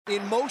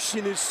In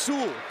motion is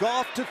Sewell.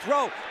 Goff to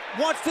throw.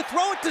 Wants to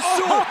throw it to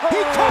Sewell. He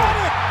caught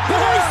it.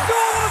 Bryce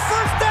Sewell with a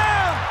first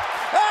down.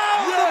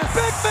 Oh, yes. The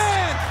big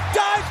man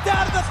dives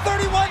down to the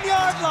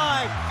 31-yard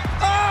line.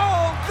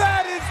 Oh,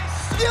 that is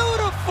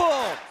beautiful.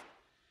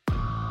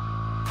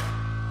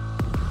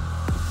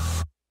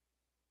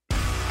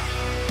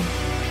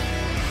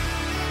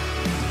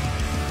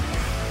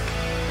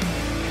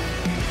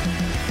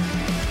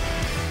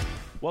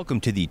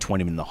 Welcome to the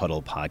Twentyman in the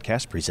Huddle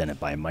podcast presented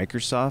by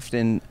Microsoft,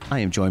 and I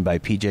am joined by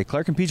PJ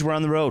Clark. And PJ, we're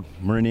on the road.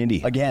 We're in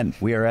Indy. Again.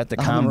 We are at the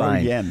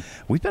Combine. Again.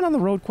 We've been on the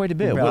road quite a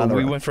bit.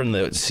 We went from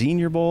the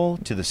Senior Bowl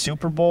to the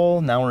Super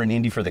Bowl. Now we're in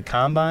Indy for the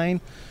Combine.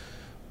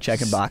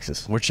 Checking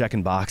boxes. We're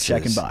checking boxes.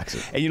 Checking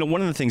boxes. And, you know,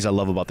 one of the things I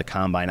love about the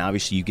Combine,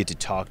 obviously you get to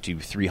talk to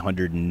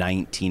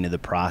 319 of the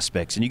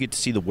prospects, and you get to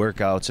see the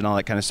workouts and all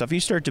that kind of stuff. You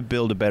start to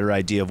build a better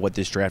idea of what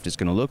this draft is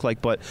going to look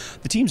like, but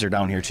the teams are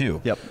down here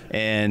too. Yep.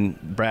 And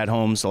Brad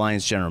Holmes, the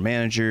Lions general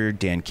manager,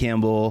 Dan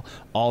Campbell,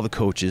 all the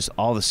coaches,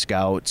 all the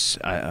scouts.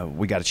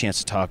 We got a chance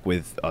to talk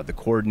with the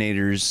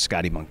coordinators,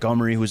 Scotty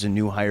Montgomery, who's a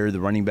new hire, the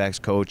running backs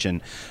coach,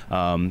 and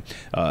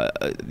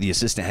the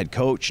assistant head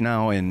coach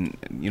now. And,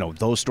 you know,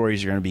 those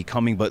stories are going to be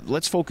coming. But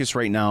let's focus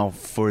right now,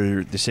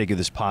 for the sake of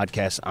this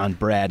podcast, on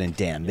Brad and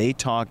Dan. They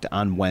talked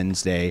on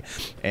Wednesday,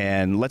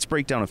 and let's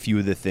break down a few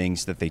of the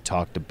things that they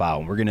talked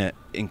about. We're going to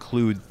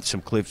include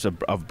some clips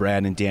of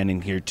Brad and Dan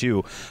in here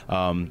too.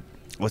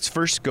 Let's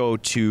first go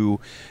to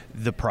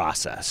the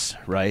process,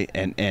 right?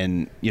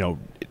 And you know,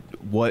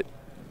 what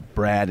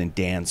Brad and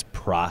Dan's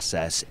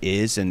process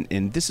is,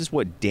 and this is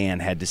what Dan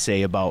had to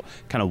say about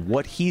kind of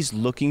what he's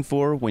looking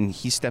for when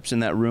he steps in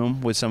that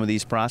room with some of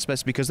these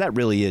prospects, because that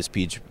really is,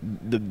 Peach,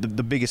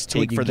 the biggest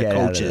take for the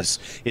coaches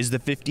is the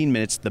 15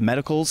 minutes, the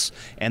medicals,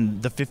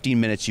 and the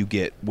 15 minutes you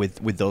get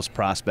with those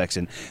prospects.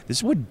 And this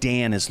is what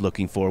Dan is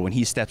looking for when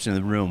he steps in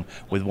the room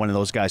with one of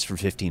those guys for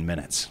 15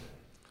 minutes.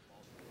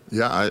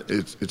 Yeah,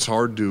 it's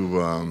hard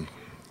to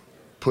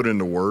put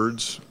into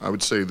words. I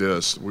would say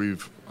this: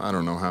 I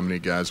don't know how many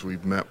guys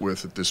we've met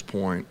with at this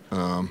point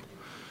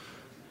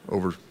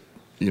over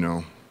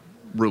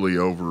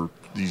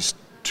these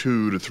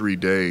 2 to 3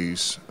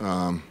 days.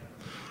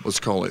 Let's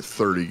call it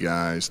 30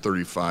 guys,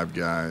 35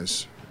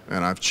 guys,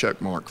 and I've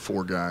checkmarked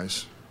 4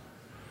 guys.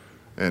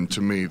 And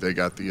to me, they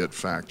got the it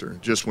factor.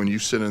 Just when you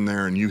sit in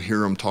there and you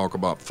hear them talk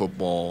about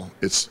football,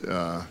 it's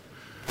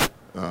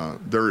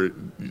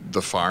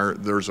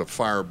there's a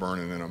fire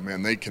burning in them,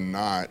 and they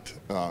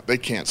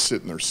can't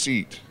sit in their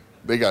seat.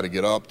 They got to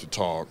get up to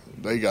talk.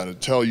 They got to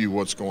tell you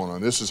what's going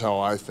on. This is how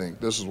I think.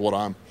 This is what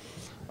I'm,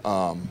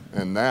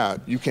 and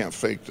that, you can't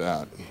fake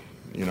that.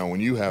 You know, when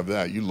you have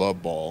that, you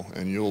love ball,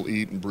 and you'll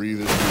eat and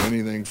breathe it, do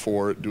anything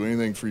for it, do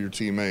anything for your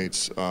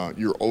teammates.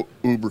 You're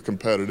uber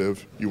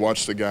competitive. You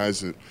watch the guys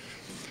that,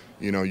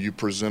 you know, you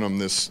present them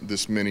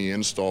this mini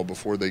install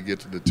before they get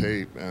to the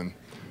tape, and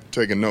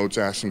taking notes,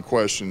 asking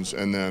questions,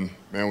 and then,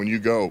 man, when you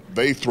go,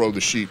 they throw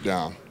the sheet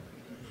down.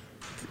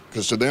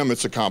 Because to them,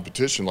 it's a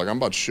competition. Like, I'm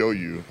about to show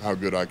you how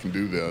good I can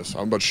do this.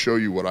 I'm about to show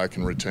you what I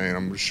can retain.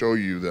 I'm going to show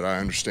you that I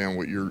understand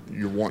what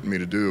you're wanting me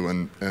to do.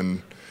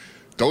 And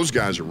those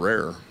guys are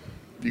rare.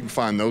 You can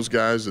find those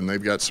guys, and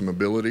they've got some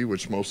ability,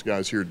 which most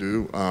guys here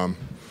do.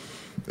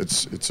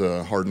 It's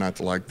hard not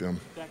to like them.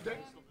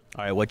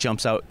 All right, what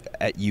jumps out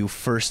at you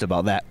first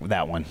about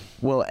that one?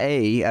 Well,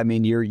 I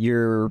mean,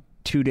 you're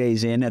 2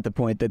 days in at the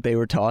point that they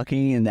were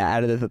talking, and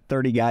out of the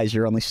 30 guys,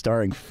 you're only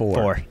starting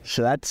 4.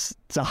 So it's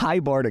a high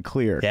bar to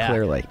clear,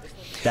 clearly.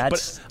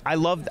 But I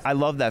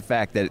love that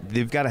fact that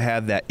they've got to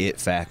have that it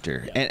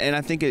factor. And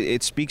I think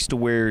it speaks to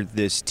where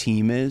this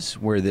team is,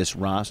 where this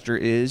roster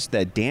is,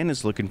 that Dan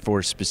is looking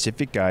for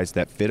specific guys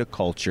that fit a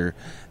culture,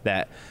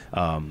 that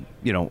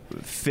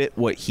fit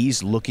what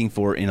he's looking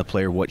for in a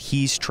player, what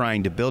he's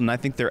trying to build. And I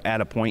think they're at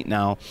a point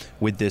now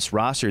with this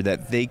roster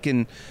that they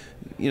can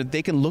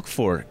look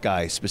for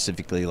guys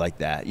specifically like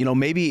that. You know,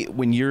 maybe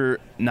when you're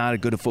not a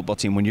good football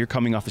team, when you're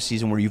coming off a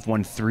season where you've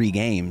won 3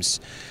 games,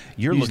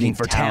 you're looking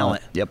for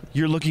talent. Yep.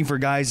 You're looking for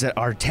guys that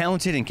are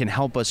talented and can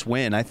help us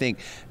win. I think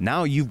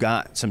now you've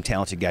got some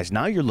talented guys.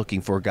 Now you're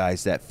looking for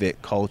guys that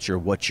fit culture,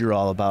 what you're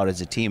all about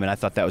as a team. And I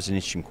thought that was an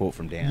interesting quote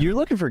from Dan. You're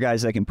looking for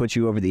guys that can put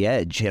you over the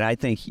edge. And I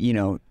think, you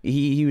know,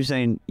 he was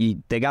saying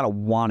they got to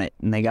want it,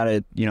 and they got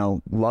to, you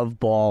know, love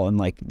ball. And,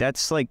 like,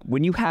 that's like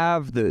when you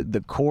have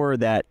the core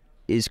that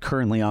is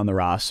currently on the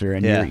roster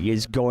and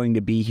is going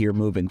to be here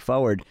moving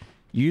forward,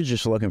 you're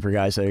just looking for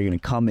guys that are going to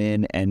come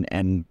in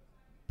and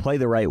play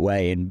the right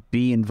way and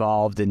be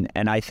involved. And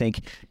I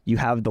think you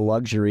have the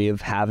luxury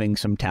of having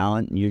some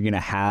talent, and you're going to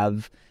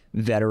have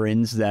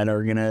veterans that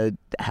are going to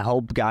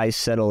help guys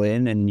settle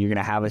in, and you're going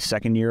to have a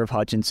second year of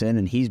Hutchinson,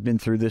 and he's been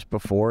through this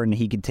before, and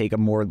he can take a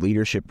more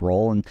leadership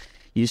role, and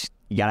you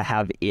got to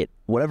have it.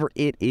 Whatever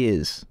it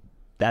is,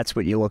 that's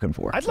what you're looking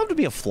for. I'd love to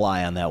be a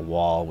fly on that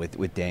wall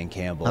with Dan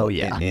Campbell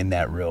in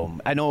that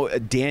room. I know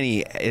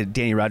Danny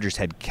Rogers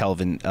had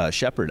Kelvin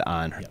Shepard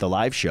on the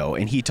live show,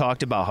 and he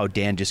talked about how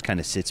Dan just kind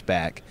of sits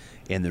back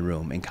in the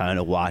room and kind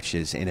of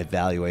watches and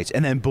evaluates,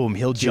 and then boom,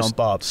 he'll jump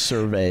up,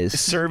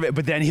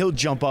 but then he'll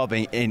jump up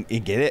and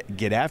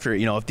get after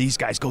it. If these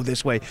guys go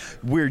this way,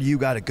 where you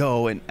got to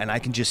go, and I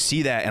can just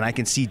see that, and I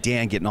can see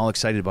Dan getting all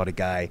excited about a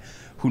guy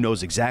who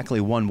knows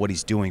exactly what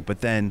he's doing, but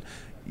then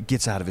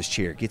gets out of his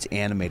chair, gets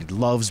animated,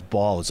 loves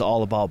ball. It's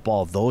all about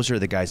ball. Those are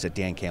the guys that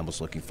Dan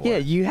Campbell's looking for. Yeah,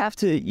 you have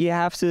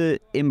to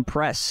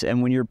impress,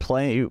 and when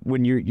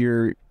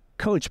you're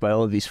coached by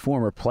all of these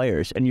former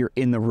players, and you're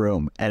in the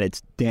room, and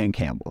it's Dan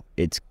Campbell,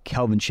 it's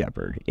Kelvin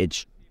Shepard,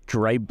 it's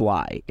Dre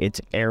Bly,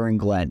 it's Aaron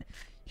Glenn.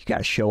 You got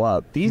to show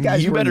up. These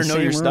guys were better in the know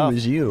same your room stuff.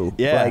 as you.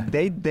 Yeah, like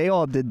they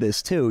all did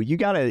this too. You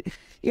gotta.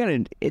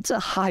 It's a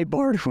high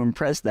bar to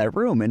impress that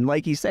room, and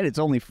like you said, it's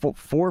only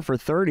 4 for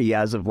 30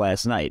 as of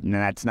last night, and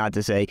that's not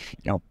to say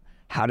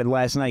how did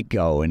last night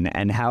go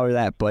and how are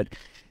that, but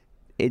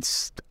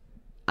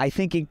I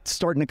think it's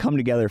starting to come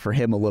together for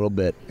him a little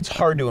bit. It's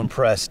hard to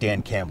impress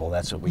Dan Campbell.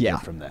 That's what we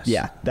get from this.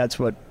 Yeah, that's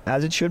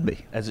as it should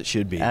be. As it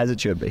should be. As it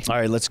should be. All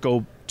right, let's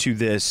go to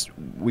this.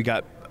 We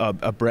got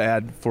a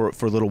Brad for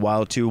a little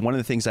while, too. One of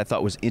the things I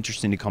thought was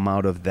interesting to come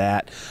out of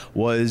that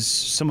was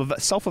some of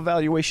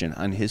self-evaluation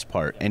on his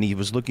part. And he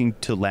was looking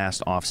to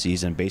last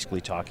offseason, basically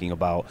talking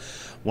about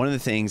one of the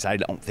things I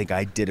don't think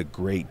I did a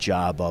great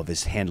job of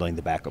is handling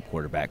the backup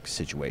quarterback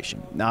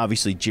situation. Now,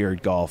 obviously,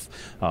 Jared Goff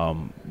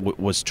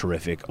was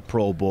terrific, a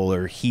Pro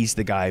Bowler. He's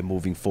the guy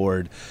moving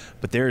forward.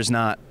 But there is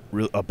not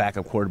a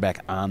backup quarterback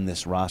on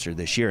this roster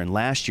this year. And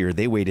last year,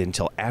 they waited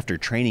until after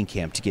training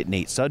camp to get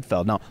Nate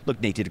Sudfeld. Now, look,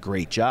 Nate did a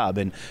great job.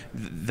 And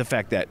the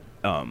fact that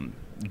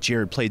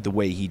Jared played the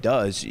way he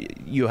does,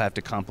 you have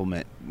to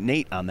compliment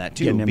Nate on that,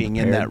 too, being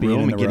in that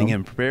room and getting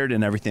him prepared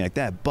and everything like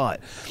that. But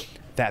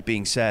that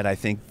being said, I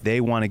think they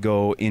want to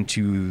go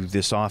into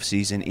this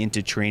offseason,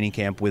 into training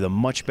camp with a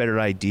much better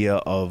idea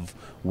of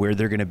where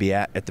they're going to be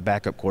at the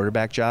backup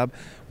quarterback job,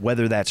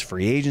 whether that's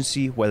free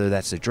agency, whether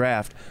that's the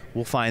draft.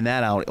 We'll find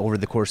that out over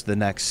the course of the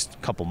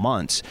next couple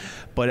months.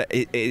 But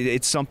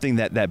it's something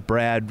that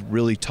Brad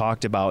really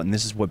talked about, and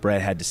this is what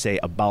Brad had to say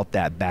about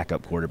that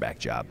backup quarterback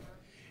job.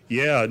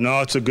 Yeah,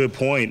 no, it's a good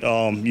point.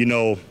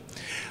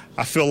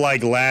 I feel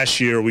like last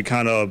year we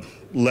kind of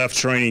left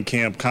training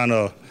camp kind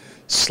of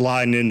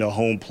sliding into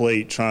home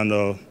plate, trying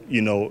to,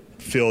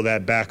 fill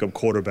that backup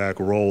quarterback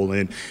role.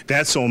 And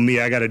that's on me.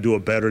 I got to do a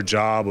better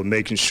job of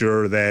making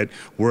sure that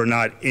we're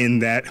not in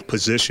that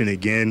position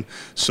again.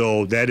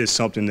 So that is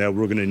something that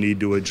we're going to need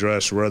to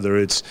address, whether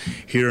it's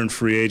here in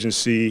free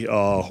agency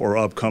or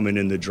upcoming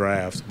in the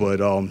draft. But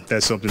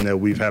that's something that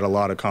we've had a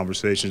lot of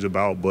conversations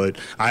about. But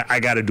I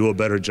got to do a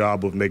better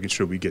job of making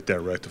sure we get that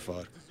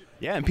rectified.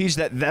 Yeah, and Peach,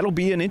 that'll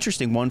be an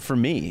interesting one for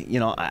me.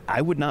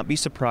 I would not be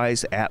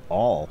surprised at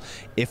all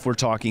if we're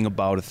talking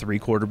about a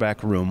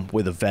 3-quarterback room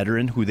with a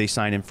veteran who they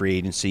sign in free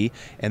agency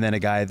and then a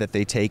guy that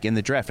they take in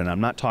the draft. And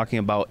I'm not talking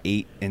about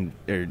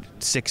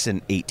 6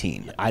 and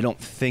 18. I don't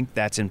think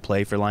that's in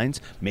play for Lions.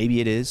 Maybe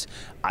it is.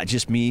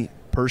 Just me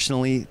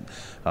personally,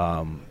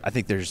 I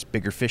think there's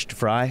bigger fish to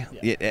fry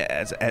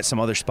at some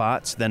other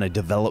spots than a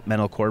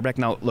developmental quarterback.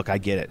 Now, look, I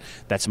get it.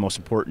 That's the most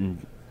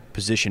important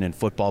position in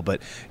football,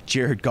 but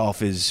Jared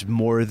Goff is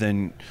more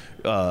than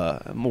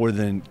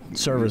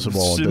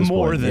serviceable.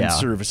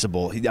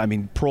 Serviceable. I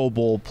mean, Pro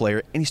Bowl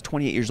player, and he's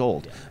 28 years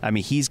old. I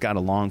mean, he's got a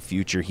long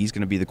future. He's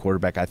going to be the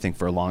quarterback, I think,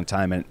 for a long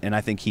time, and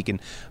I think he can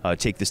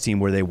take this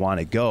team where they want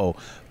to go.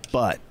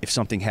 But if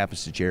something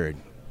happens to Jared,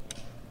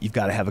 you've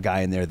got to have a guy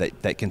in there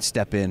that can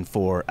step in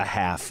for a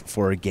half,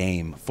 for a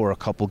game, for a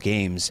couple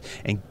games,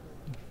 and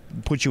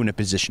put you in a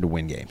position to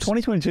win games.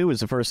 2022 was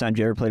the first time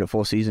Jared played a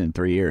full season in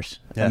 3 years.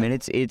 Yeah. I mean,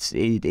 it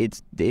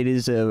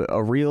is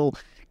a real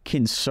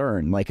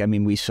concern. Like, I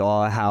mean, we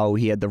saw how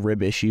he had the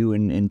rib issue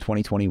in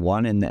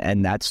 2021,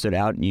 and that stood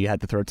out, and you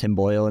had to throw Tim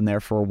Boyle in there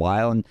for a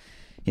while. And,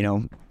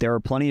 there are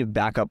plenty of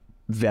backup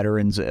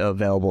veterans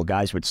available,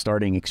 guys with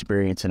starting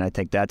experience, and I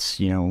think that's,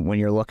 when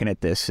you're looking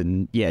at this,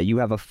 and you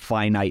have a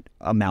finite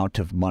amount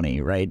of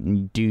money, right?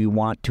 And do you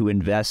want to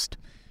invest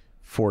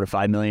 $4 to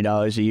 $5 million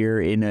a year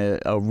in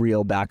a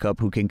real backup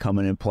who can come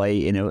in and play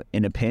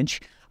in a pinch?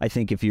 I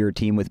think if you're a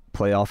team with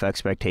playoff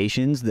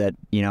expectations, that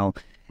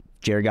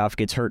Jared Goff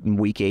gets hurt in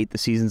week 8, the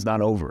season's not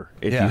over.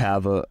 If you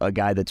have a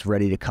guy that's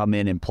ready to come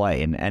in and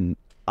play, and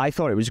I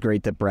thought it was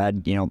great that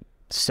Brad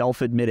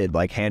self-admitted,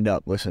 like, hand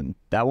up, listen,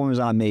 that one was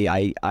on me.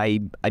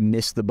 I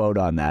missed the boat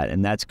on that,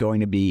 and that's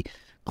going to be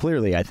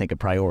clearly, I think, a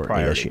priority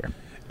this year.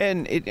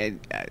 And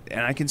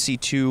I can see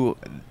too,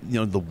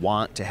 the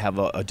want to have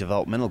a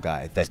developmental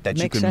guy that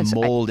you can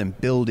mold and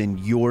build in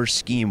your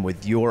scheme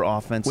with your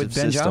offensive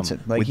system.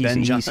 Johnson. Like,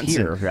 he's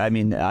here. I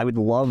mean, I would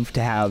love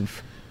to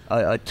have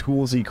a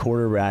toolsy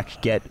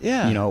quarterback get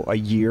a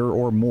year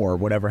or more,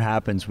 whatever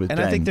happens with Ben.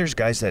 And I think there's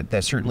guys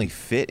that certainly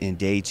fit in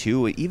day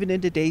 2, even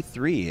into day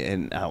 3.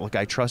 And look,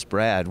 I trust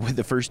Brad with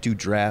the first 2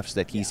 drafts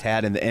that he's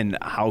had and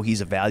how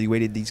he's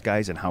evaluated these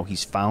guys and how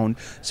he's found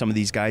some of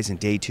these guys in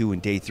day 2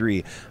 and day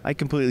 3. I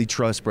completely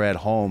trust Brad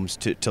Holmes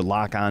to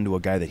lock onto a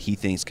guy that he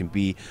thinks can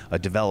be a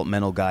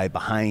developmental guy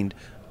behind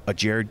a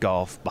Jared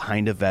Goff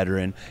behind a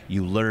veteran.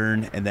 You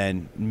learn, and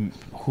then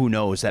who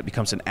knows, that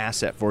becomes an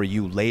asset for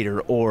you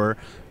later, or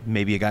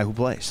maybe a guy who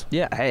plays.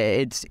 Yeah,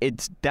 it's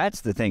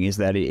that's the thing, is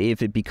that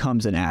if it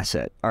becomes an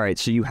asset, all right,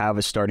 so you have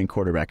a starting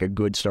quarterback, a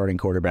good starting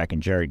quarterback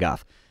in Jared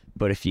Goff.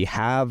 But if you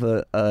have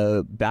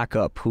a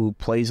backup who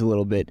plays a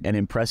little bit and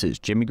impresses,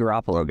 Jimmy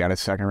Garoppolo got a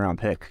second-round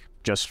pick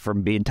just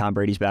from being Tom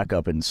Brady's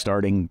backup and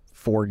starting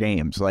 4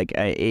 games. Like,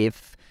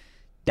 if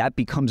that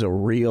becomes a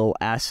real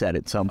asset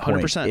at some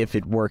point, 100%. if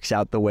it works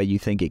out the way you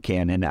think it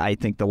can. And I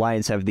think the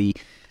Lions have the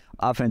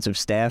offensive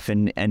staff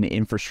and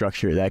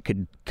infrastructure that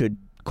could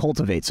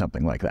cultivate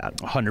something like that.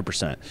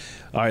 100%.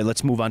 All right,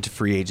 let's move on to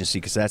free agency,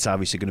 because that's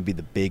obviously going to be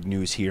the big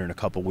news here in a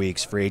couple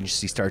weeks. Free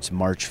agency starts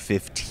March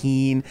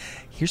 15.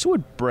 Here's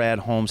what Brad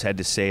Holmes had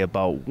to say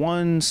about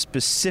one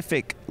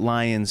specific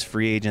Lions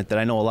free agent that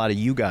I know a lot of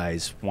you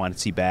guys want to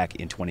see back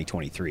in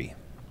 2023.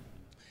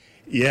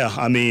 Yeah,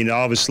 I mean,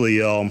 obviously,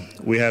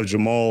 we have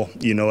Jamal,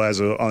 as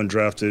an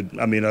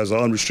as an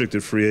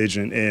unrestricted free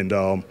agent,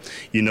 and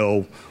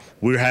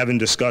we're having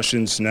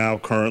discussions now.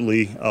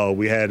 Currently,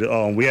 we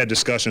had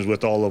discussions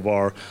with all of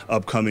our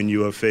upcoming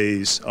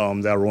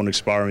UFAs that were on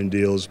expiring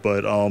deals,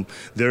 but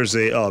there's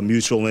a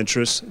mutual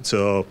interest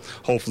to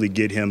hopefully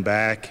get him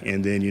back,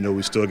 and then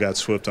we still got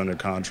Swift under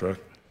contract.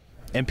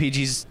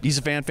 MPG's, he's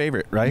a fan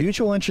favorite, right?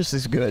 Mutual interest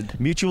is good.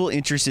 Mutual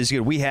interest is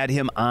good. We had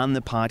him on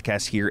the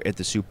podcast here at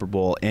the Super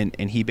Bowl, and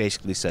he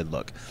basically said,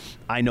 look,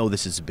 I know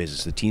this is a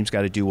business. The team's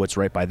got to do what's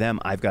right by them.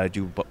 I've got to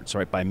do what's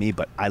right by me,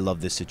 but I love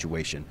this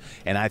situation.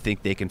 And I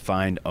think they can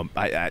find,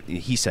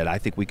 he said, I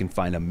think we can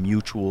find a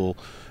mutual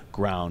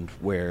ground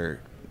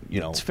where,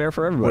 it's fair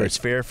for everybody. Where it's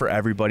fair for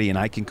everybody, and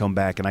I can come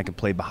back and I can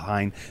play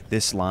behind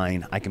this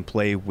line. I can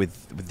play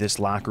with this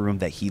locker room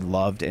that he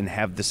loved and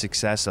have the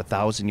success,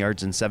 1,000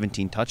 yards and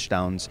 17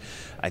 touchdowns.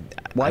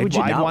 Why would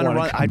you not want to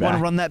run? I'd want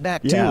to run that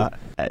back yeah,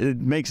 too. It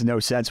makes no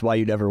sense why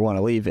you'd ever want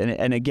to leave.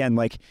 And again,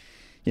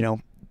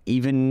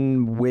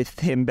 even with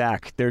him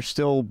back, there's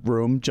still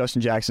room.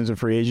 Justin Jackson's a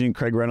free agent.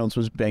 Craig Reynolds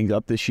was banged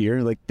up this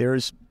year. Like,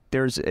 there's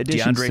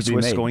additions DeAndre to be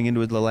Swift's made. going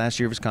into the last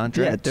year of his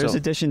contract.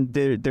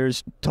 Yeah,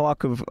 there's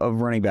talk of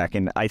running back,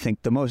 and I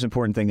think the most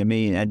important thing to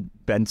me, and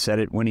Ben said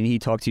it when he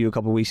talked to you a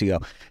couple of weeks ago,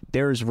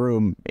 there's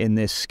room in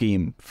this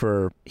scheme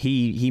for,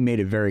 he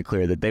made it very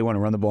clear that they want to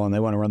run the ball, and they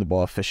want to run the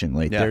ball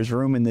efficiently. Yeah. There's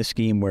room in this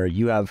scheme where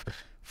you have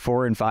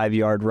 4 and 5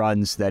 yard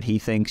runs that he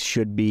thinks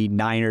should be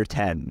 9 or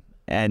 10.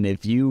 And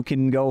if you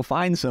can go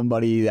find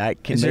somebody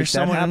that can make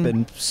that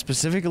happen.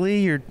 Specifically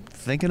you're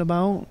thinking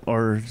about,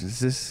 or is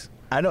this?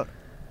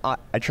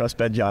 I trust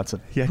Ben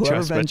Johnson. Yeah,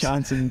 whoever Ben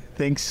Johnson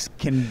thinks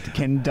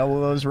can double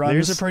those runs.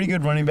 There's a pretty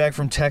good running back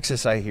from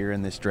Texas, I hear,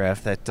 in this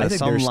draft. That I think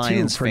some there's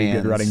Lions 2 pretty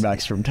fans, good running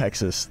backs from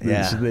Texas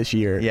this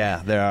year.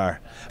 Yeah, there are.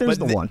 There's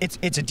but the one.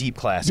 It's a deep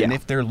class, Yeah. and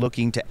if they're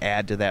looking to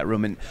add to that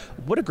room, and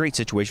what a great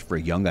situation for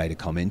a young guy to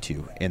come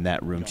into in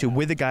that room too,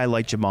 with a guy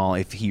like Jamal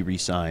if he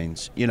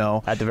resigns.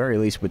 At the very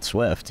least with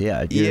Swift,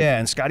 yeah. Yeah,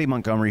 and Scotty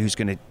Montgomery, who's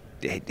going to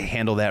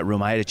handle that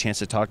room. I had a chance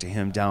to talk to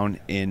him down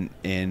in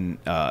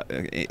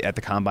at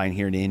the Combine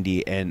here in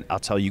Indy, and I'll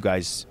tell you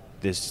guys,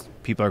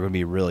 people are going to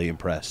be really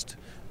impressed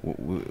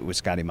with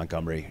Scotty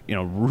Montgomery.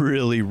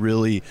 Really,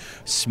 really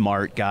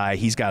smart guy.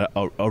 He's got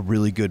a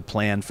really good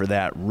plan for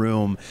that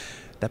room.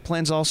 That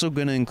plan's also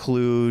going to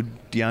include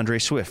DeAndre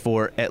Swift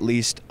for at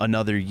least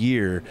another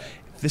year.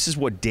 This is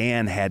what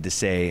Dan had to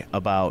say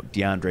about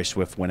DeAndre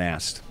Swift when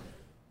asked.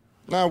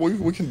 No,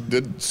 we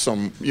did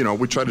some,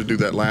 we tried to do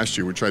that last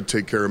year. We tried to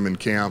take care of him in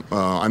camp.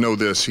 I know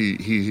this, he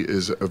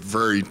is a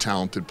very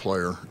talented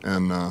player,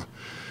 and,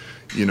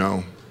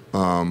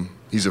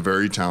 he's a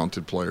very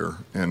talented player,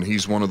 and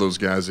he's one of those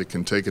guys that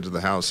can take it to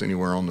the house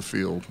anywhere on the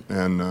field.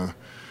 And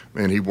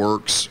he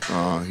works,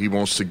 he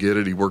wants to get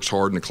it, he works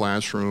hard in the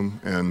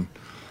classroom, and,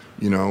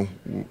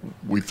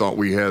 we thought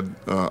we had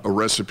a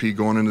recipe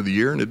going into the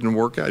year, and it didn't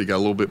work out. He got a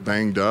little bit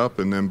banged up,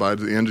 and then by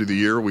the end of the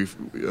year,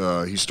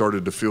 he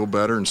started to feel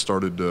better and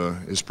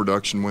his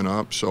production went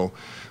up. So,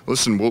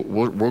 listen,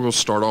 we're going to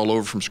start all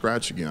over from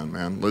scratch again,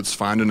 man. Let's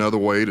find another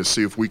way to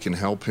see if we can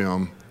help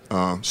him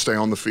stay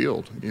on the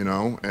field, And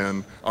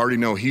I already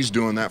know he's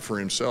doing that for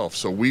himself,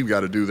 so we've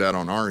got to do that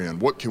on our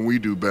end. What can we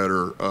do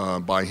better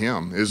by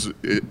him?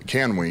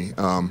 Can we?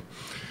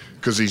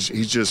 Because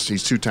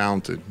he's too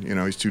talented.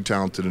 He's too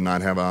talented to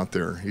not have out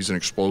there. He's an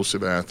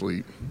explosive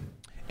athlete.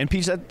 And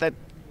Pete,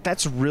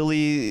 that's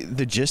really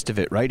the gist of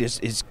it, right?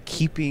 Is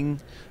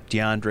keeping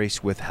DeAndre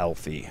Swift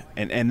healthy,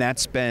 and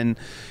that's been.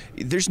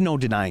 There's no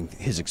denying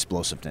his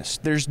explosiveness.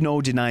 There's no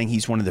denying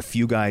he's one of the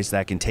few guys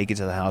that can take it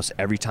to the house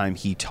every time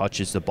he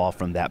touches the ball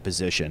from that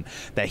position,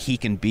 that he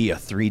can be a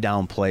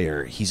 3-down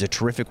player. He's a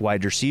terrific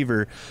wide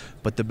receiver,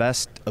 but the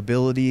best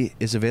ability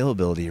is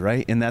availability,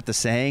 right? Isn't that the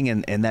saying?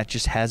 And that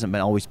just hasn't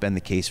always been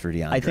the case for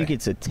DeAndre. I think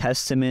it's a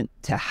testament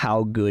to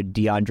how good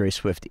DeAndre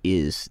Swift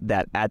is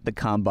that at the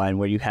Combine,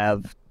 where you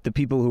have the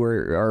people who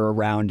are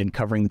around and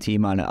covering the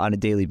team on a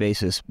daily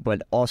basis,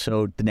 but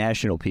also the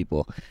national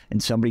people.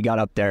 And somebody got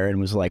up there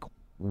and was like,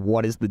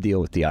 what is the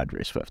deal with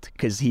DeAndre Swift?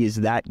 Because he is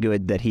that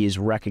good that he is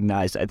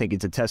recognized. I think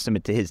it's a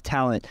testament to his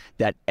talent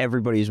that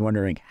everybody's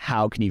wondering,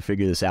 how can he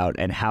figure this out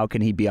and how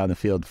can he be on the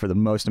field for the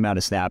most amount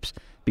of snaps,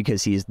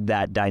 because he's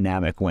that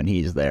dynamic when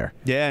he's there.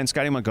 Yeah, and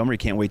Scotty Montgomery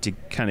can't wait to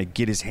kind of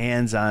get his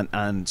hands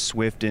on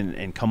Swift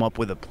and come up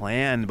with a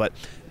plan. But,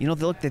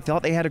 they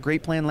thought they had a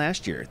great plan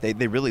last year.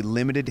 They really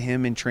limited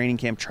him in training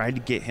camp, tried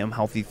to get him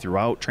healthy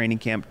throughout training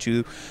camp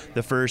to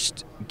the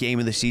first game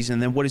of the season.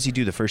 And then what does he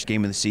do the first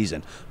game of the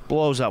season?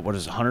 Blows up,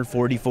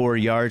 144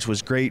 yards,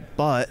 was great,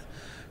 but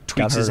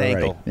tweaks his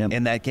ankle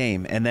in that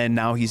game. And then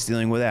now he's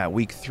dealing with that.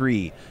 Week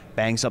 3,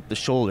 bangs up the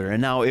shoulder.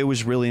 And now it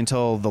was really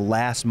until the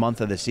last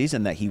month of the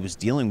season that he was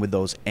dealing with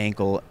those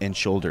ankle and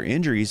shoulder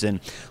injuries. And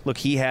look,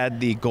 he had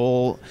the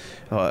goal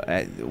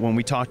when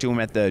we talked to him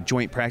at the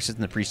joint practice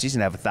in the preseason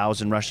to have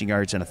 1,000 rushing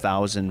yards and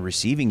 1,000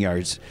 receiving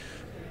yards.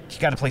 You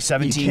got to play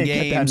 17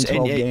 games.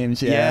 12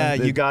 games. Yeah,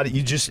 you got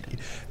it.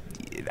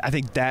 I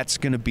think that's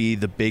going to be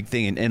the big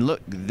thing. And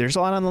look, there's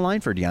a lot on the line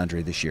for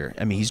DeAndre this year.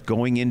 I mean, he's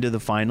going into the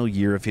final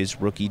year of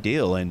his rookie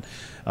deal, and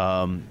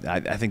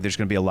I think there's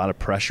going to be a lot of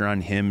pressure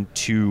on him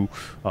to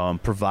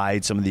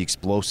provide some of the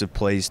explosive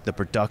plays, the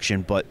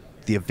production, but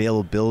the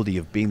availability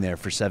of being there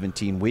for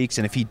 17 weeks.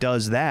 And if he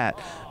does that,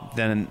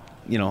 then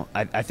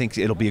I think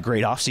it'll be a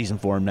great offseason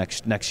for him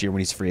next year when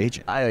he's a free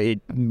agent.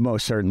 It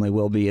most certainly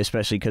will be,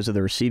 especially because of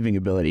the receiving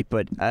ability.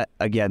 But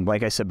again,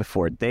 like I said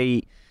before,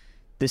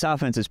 this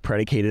offense is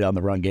predicated on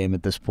the run game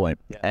at this point.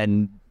 Yeah.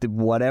 And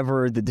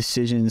whatever the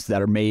decisions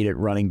that are made at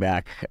running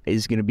back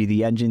is going to be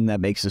the engine that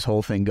makes this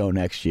whole thing go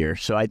next year.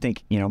 So I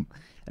think,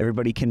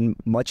 everybody can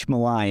much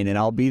malign, and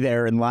I'll be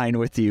there in line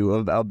with you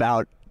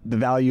about the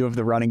value of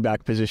the running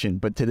back position.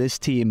 But to this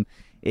team,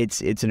 it's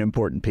an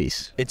important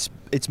piece.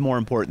 It's more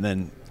important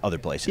than other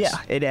places. Yeah,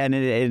 and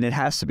it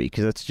has to be,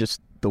 because it's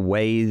just the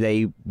way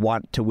they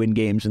want to win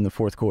games in the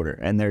fourth quarter,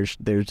 and there's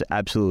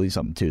absolutely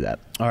something to that.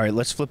 All right,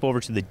 let's flip over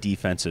to the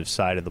defensive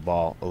side of the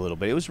ball a little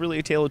bit. It was really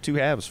a tale of two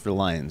halves for the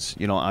Lions.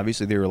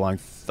 Obviously they were allowing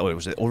it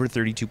was over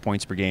 32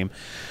 points per game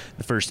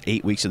the first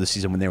 8 weeks of the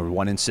season when they were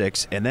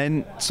 1-6, and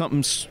then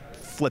something's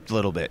flipped a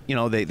little bit.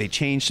 They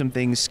changed some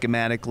things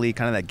schematically,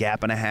 kind of that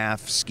gap and a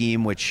half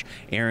scheme, which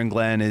Aaron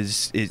Glenn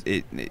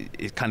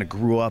it kind of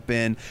grew up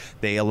in.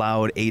 They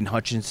allowed Aiden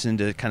Hutchinson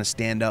to kind of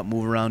stand up,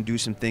 move around, do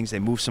some things. They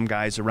moved some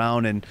guys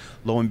around, and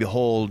lo and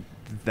behold,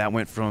 that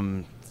went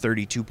from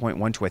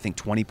 32.1 to I think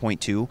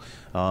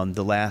 20.2.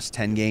 The last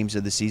 10 games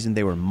of the season,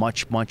 they were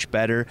much, much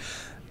better.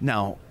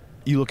 Now,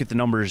 you look at the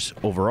numbers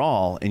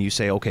overall and you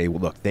say, okay, well,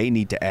 look, they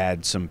need to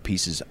add some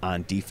pieces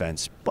on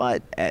defense,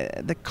 but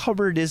the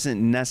cupboard isn't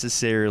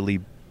necessarily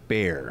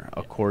bare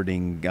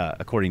according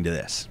to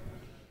this.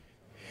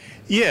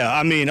 Yeah,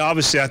 I mean,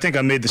 obviously, I think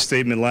I made the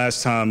statement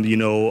last time.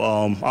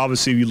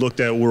 Obviously, we looked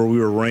at where we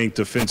were ranked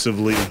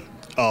defensively.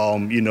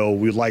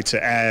 We'd like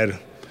to add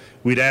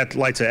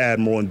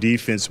more on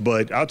defense,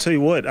 but I'll tell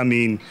you what, I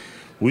mean,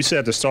 we said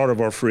at the start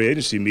of our free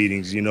agency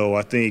meetings,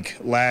 I think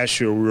last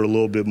year we were a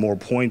little bit more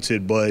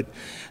pointed, but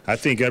I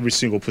think every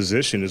single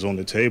position is on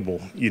the table.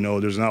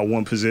 There's not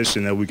one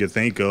position that we could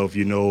think of,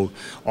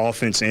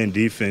 offense and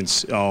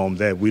defense,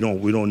 that we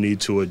don't need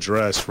to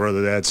address,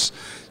 whether that's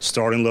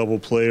starting level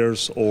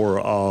players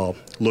or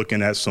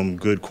looking at some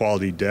good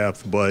quality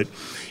depth. But,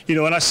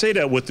 and I say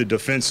that with the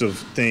defensive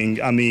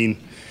thing. I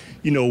mean,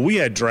 we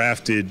had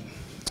drafted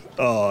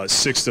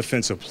 6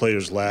 defensive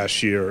players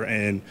last year,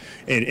 and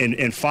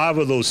 5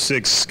 of those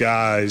 6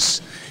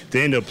 guys,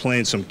 they ended up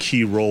playing some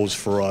key roles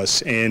for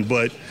us,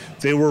 but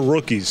they were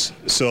rookies.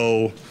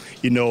 So,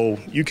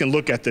 you can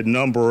look at the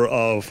number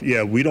of,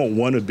 we don't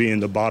want to be in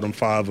the bottom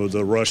 5 of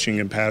the rushing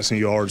and passing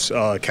yards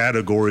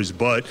categories,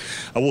 but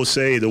I will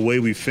say the way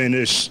we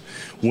finished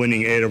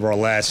winning 8 of our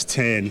last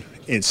 10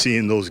 and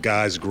seeing those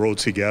guys grow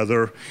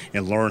together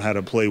and learn how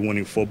to play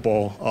winning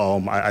football,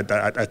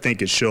 I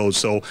think it shows.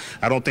 So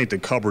I don't think the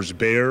cupboard's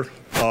bare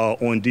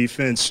on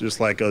defense, just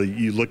like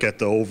you look at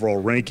the overall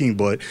ranking,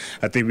 but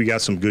I think we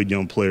got some good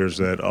young players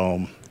that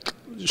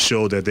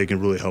show that they can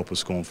really help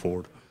us going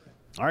forward.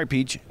 All right,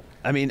 Peach.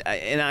 I mean,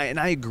 and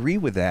I agree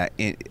with that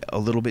a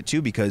little bit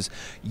too, because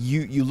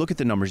you look at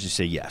the numbers, you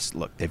say, yes,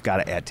 look, they've got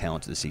to add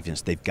talent to this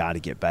defense. They've got to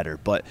get better.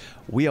 But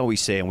we always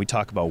say, and we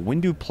talk about,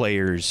 when do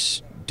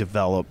players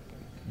develop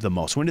the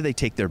most? When do they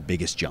take their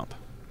biggest jump?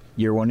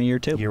 Year 1 to year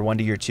 2. Year 1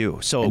 to year 2.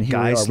 So and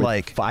guys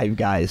like 5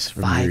 guys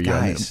from 5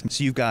 guys.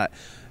 So you've got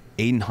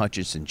Aiden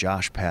Hutchinson,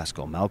 Josh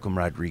Pascal, Malcolm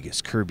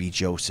Rodriguez, Kirby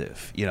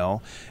Joseph,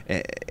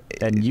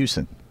 and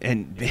Houston.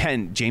 And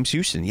James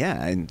Houston,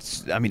 yeah.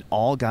 And I mean,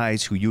 all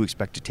guys who you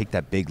expect to take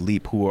that big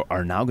leap, who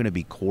are now going to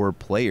be core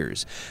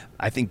players.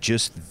 I think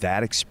just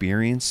that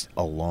experience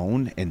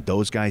alone and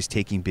those guys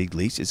taking big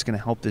leaps, it's going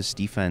to help this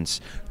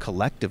defense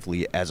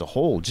collectively as a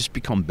whole just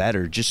become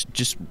better,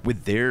 just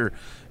with their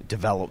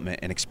development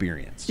and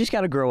experience. You just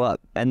got to grow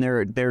up, and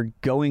they're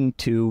going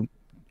to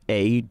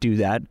do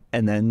that,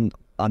 and then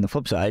on the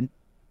flip side,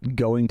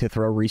 going to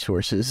throw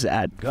resources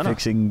at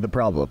fixing the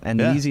problem. And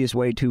the easiest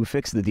way to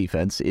fix the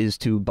defense is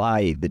to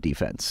buy the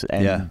defense.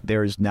 And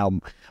there's now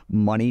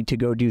money to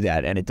go do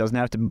that. And it doesn't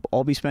have to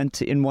all be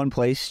spent in one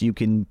place. You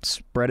can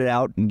spread it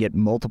out and get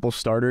multiple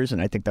starters,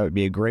 and I think that would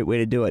be a great way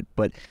to do it.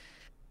 But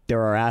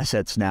there are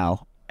assets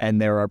now, and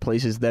there are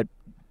places that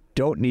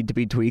don't need to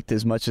be tweaked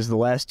as much as the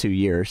last 2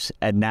 years.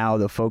 And now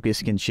the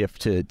focus can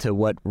shift to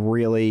what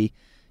really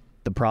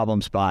the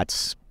problem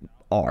spots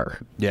are.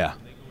 Yeah.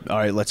 All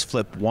right, let's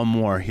flip one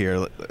more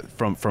here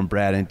from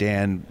Brad and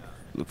Dan.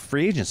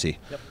 Free agency.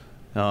 Yep.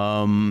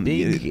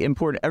 Big,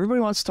 important.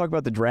 Everybody wants to talk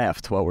about the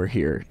draft while we're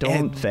here.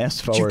 Don't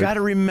fast forward. You've got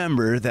to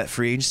remember that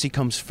free agency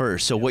comes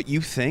first. So what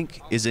you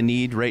think is a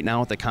need right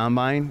now at the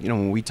Combine,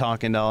 when we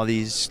talk into all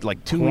these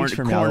like 2 weeks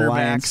from now,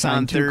 cornerbacks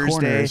on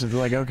Thursday. It's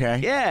like, okay.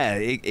 Yeah,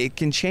 it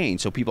can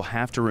change. So people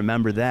have to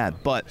remember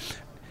that. But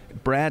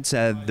Brad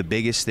said the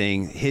biggest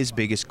thing, his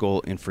biggest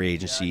goal in free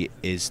agency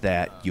is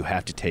that you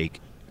have to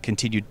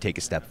continue to take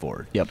a step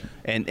forward. Yep.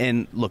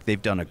 And look,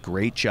 they've done a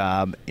great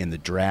job in the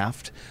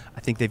draft. I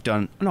think they've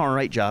done an all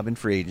right job in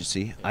free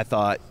agency. I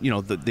thought,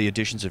 the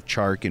additions of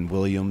Chark and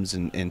Williams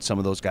and some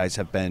of those guys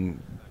have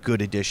been good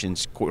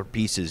additions, core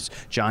pieces.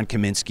 John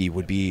Kaminsky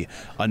would be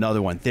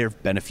another one. There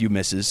have been a few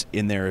misses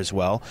in there as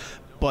well.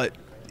 But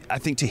I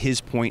think to his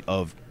point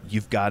of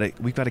we've got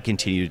to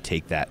continue to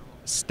take that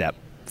step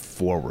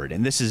forward.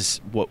 And this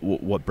is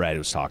what Brad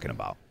was talking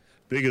about.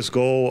 Biggest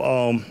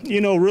goal,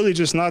 really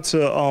just not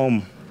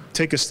to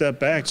take a step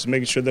back, just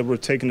making sure that we're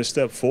taking a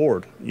step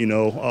forward.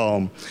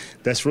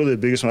 That's really the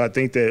biggest one. I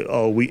think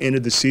that we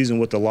ended the season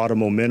with a lot of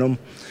momentum.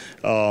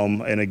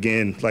 And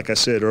again, like I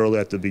said earlier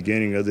at the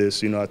beginning of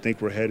this, I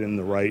think we're heading in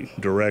the right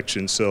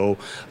direction. So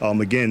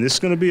again, it's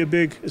going to be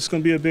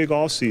a big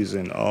off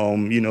season.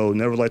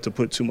 Never like to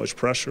put too much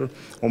pressure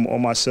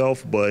on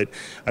myself, but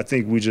I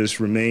think we just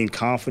remain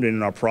confident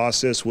in our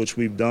process, which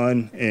we've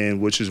done and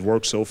which has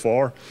worked so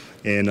far.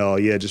 And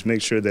just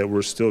make sure that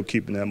we're still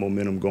keeping that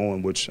momentum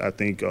going, which I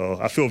think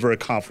I feel very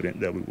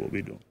confident that we will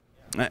be doing.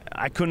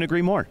 I couldn't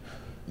agree more.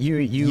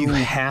 You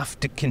have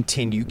to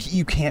continue.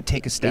 You can't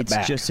take a step back.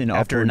 It's just an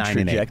after upward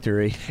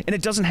trajectory, and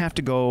it doesn't have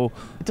to go.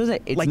 It's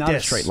like not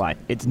this. a straight line.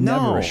 It's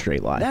never a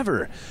straight line.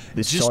 Never.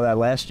 We saw that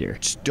last year.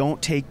 Just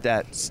don't take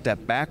that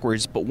step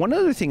backwards. But one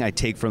other thing I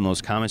take from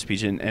those comments,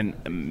 Peach, and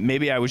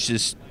maybe I was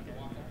just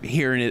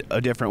hearing it a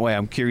different way.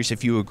 I'm curious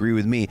if you agree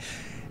with me.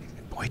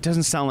 Boy, it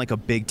doesn't sound like a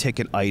big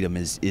ticket item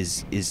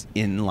is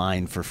in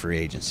line for free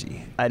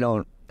agency. I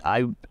don't.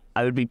 I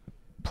would be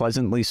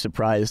pleasantly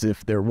surprised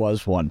if there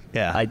was one.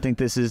 Yeah. I think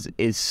this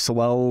is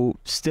slow,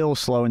 still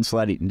slow and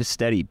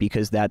steady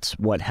because that's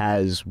what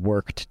has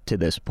worked to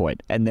this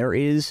point. And there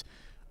is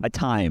a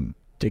time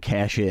to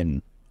cash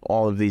in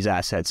all of these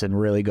assets and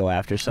really go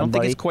after somebody. I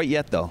don't think it's quite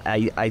yet, though.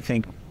 I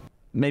think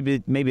maybe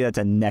that's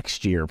a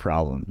next year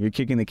problem. You're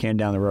kicking the can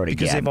down the road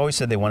because again. They've always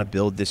said they want to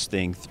build this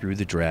thing through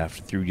the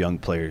draft, through young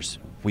players.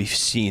 We've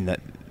seen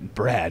that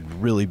Brad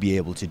really be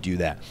able to do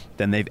that.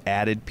 Then they've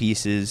added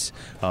pieces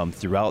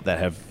throughout that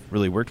have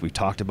really worked. We've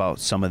talked about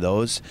some of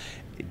those.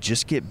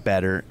 Just get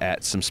better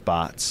at some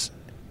spots.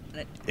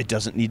 It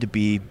doesn't need to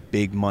be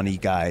big money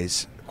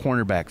guys.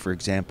 Cornerback, for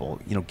example,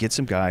 get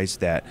some guys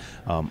that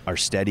are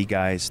steady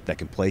guys that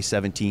can play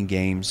 17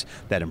 games,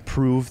 that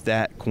improve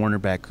that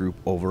cornerback group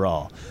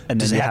overall. And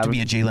does it have to be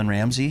a Jalen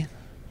Ramsey?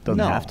 Doesn't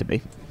have to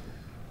be.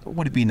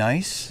 Would it be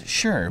nice?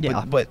 Sure.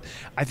 Yeah. But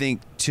I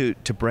think to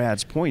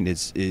Brad's point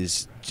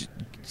is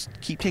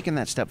keep taking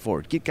that step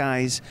forward. Get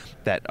guys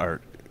that are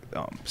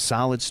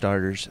solid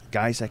starters,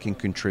 guys that can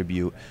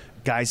contribute,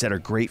 guys that are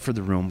great for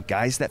the room,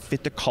 guys that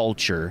fit the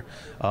culture.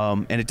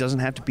 And it doesn't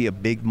have to be a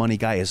big money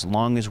guy as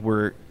long as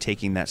we're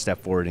taking that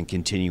step forward and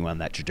continue on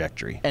that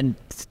trajectory. And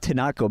to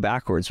not go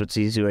backwards, what's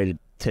the easy way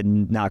to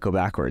not go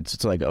backwards?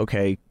 It's like,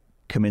 okay,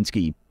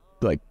 Kaminsky,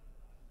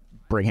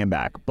 bring him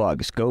back.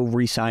 Bugs, go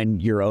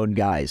re-sign your own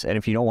guys. And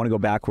if you don't want to go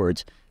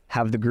backwards,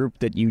 have the group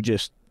that you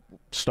just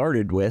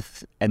started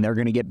with, and they're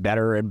going to get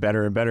better and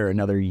better and better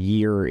another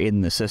year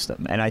in the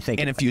system. And I think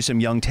and infuse some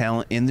young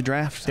talent in the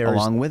draft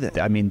along with it.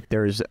 I mean,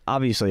 there's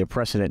obviously a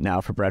precedent now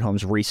for Brett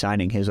Holmes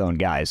re-signing his own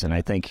guys. And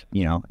I think,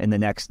 in the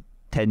next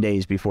 10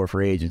 days before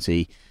free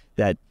agency,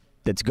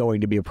 that's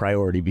going to be a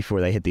priority before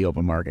they hit the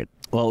open market.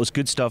 Well, it was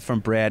good stuff from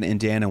Brad and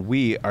Dan, and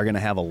we are going to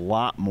have a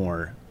lot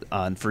more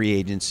on free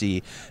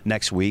agency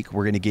next week.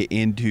 We're going to get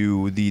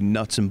into the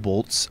nuts and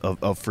bolts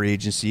of free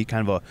agency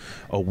kind of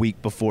a week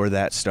before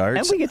that starts.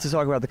 And we get to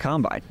talk about the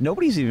Combine.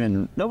 Nobody's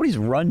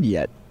run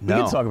yet. No.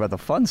 We get to talk about the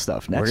fun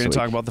stuff next week. We're going to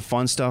talk about the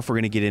fun stuff. We're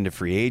going to get into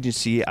free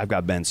agency. I've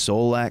got Ben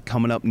Solak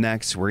coming up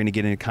next. We're going to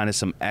get into kind of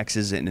some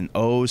X's and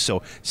O's,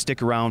 so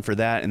stick around for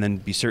that, and then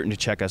be certain to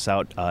check us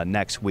out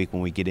next week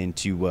when we get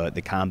into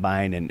the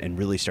Combine and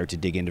really start to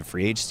dig into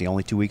free agency.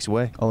 Only 2 weeks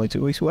away. Only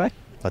 2 weeks away.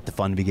 Let the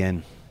fun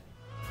begin.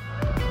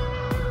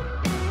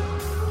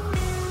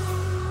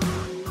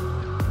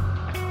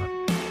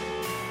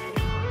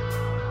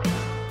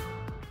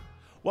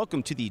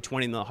 Welcome to the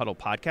 20-Minute Huddle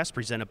podcast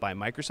presented by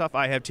Microsoft.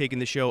 I have taken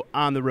the show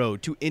on the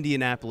road to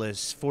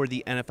Indianapolis for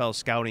the NFL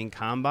Scouting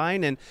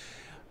Combine, and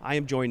I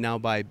am joined now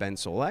by Ben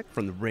Solak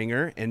from The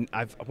Ringer, and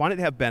I wanted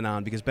to have Ben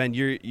on because, Ben,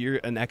 you're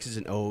an X's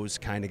and O's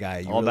kind of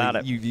guy. All about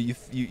it.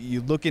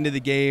 You look into the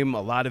game,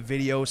 a lot of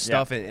video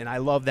stuff, and I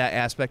love that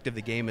aspect of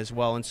the game as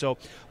well. And so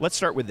let's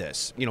start with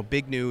this.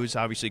 Big news,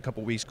 obviously, a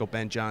couple weeks ago,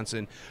 Ben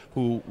Johnson,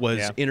 who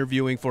was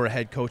interviewing for a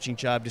head coaching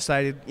job,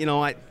 decided,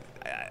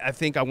 I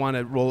think I want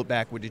to roll it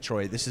back with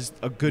Detroit. This is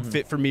a good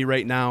fit for me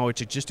right now.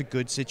 It's just a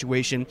good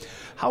situation.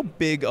 How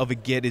big of a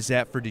get is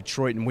that for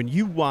Detroit? And when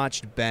you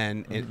watched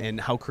Ben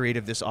and how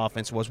creative this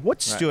offense was,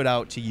 what stood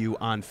out to you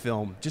on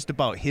film just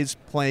about his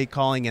play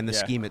calling and the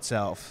scheme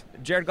itself?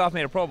 Jared Goff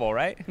made a Pro Bowl,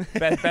 right?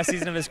 Best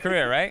season of his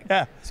career, right?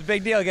 Yeah. It's a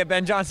big deal to get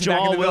Ben Johnson back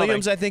in the building. Jamal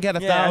Williams, I think, had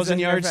 1,000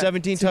 yards,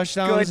 17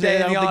 touchdowns. Good day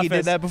in I the don't think he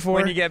did that before.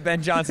 when you get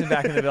Ben Johnson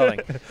back in the building.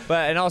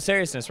 But in all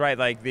seriousness, right,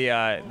 like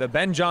the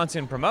Ben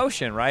Johnson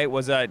promotion, right,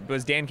 was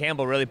Dan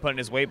Campbell really putting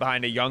his weight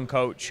behind a young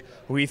coach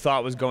who he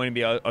thought was going to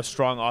be a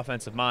strong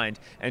offensive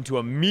mind, and to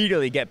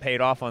immediately get paid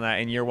off on that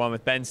in year one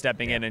with Ben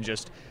stepping in and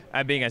just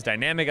being as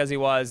dynamic as he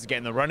was,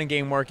 getting the running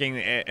game working,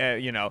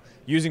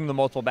 using the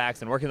multiple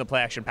backs and working the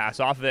play action pass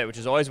off of it, which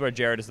is always where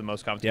Jared is the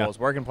most comfortable, is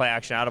working play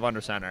action out of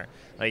under center.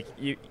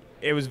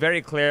 It was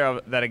very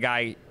clear that a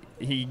guy,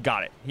 he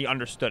got it. He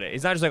understood it.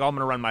 It's not just like, I'm going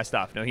to run my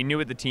stuff. No, he knew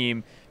what the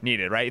team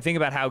needed, right? You think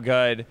about how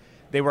good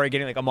they were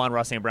getting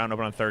Amon-Ra St. Brown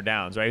open on third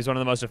downs, right? He's one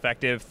of the most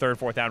effective third,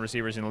 fourth down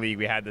receivers in the league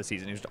we had this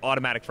season. He was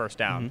automatic first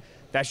down.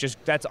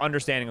 That's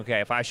understanding,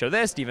 okay, if I show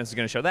this, defense is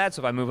going to show that,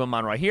 so if I move him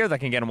on right here, that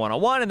can get him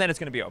one-on-one, and then it's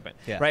going to be open,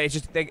 right? It's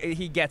just,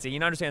 he gets it. He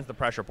understands the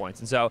pressure points.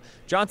 And so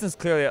Johnson's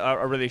clearly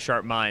a really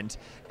sharp mind.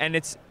 And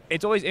it's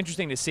always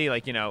interesting to see,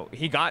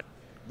 he got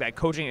that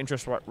coaching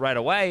interest right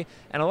away.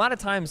 And a lot of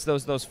times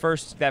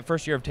that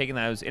first year of taking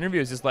those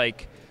interviews is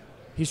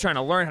he's trying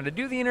to learn how to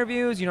do the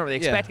interviews. You don't really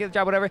expect to get the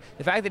job, whatever.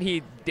 The fact that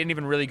he didn't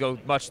even really go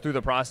much through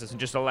the process and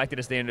just elected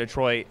to stay in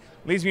Detroit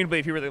leads me to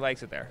believe he really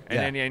likes it there.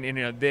 And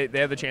they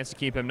have the chance to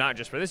keep him not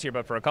just for this year,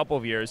 but for a couple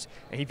of years.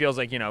 And he feels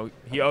like,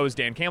 he owes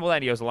Dan Campbell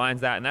that, he owes the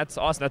Lions that, and that's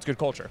awesome. That's good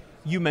culture.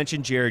 You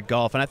mentioned Jared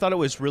Goff, and I thought it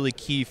was really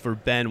key for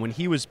Ben when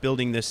he was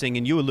building this thing,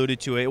 and you alluded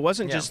to it. It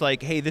wasn't just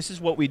like, hey, this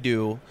is what we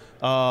do,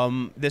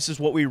 this is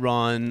what we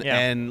run,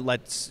 and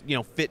let's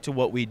fit to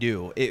what we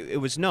do. It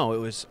was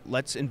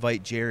let's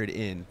invite Jared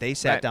in. They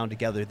sat down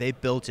together. They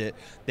built it.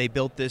 They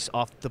built this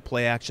off the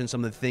play action,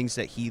 some of the things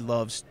that he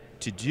loves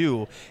to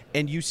do,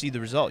 and you see the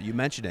result. You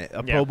mentioned it,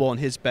 a Pro Bowl in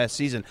his best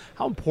season.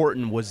 How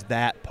important was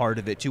that part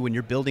of it too when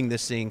you're building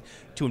this thing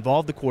to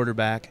involve the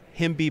quarterback,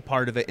 him be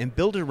part of it, and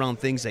build it around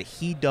things that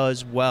he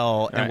does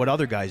well and what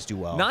other guys do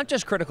well? Not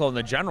just critical in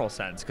the general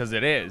sense, because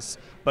it is,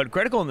 but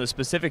critical in the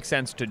specific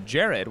sense to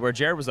Jared, where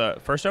Jared was a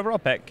first overall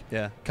pick,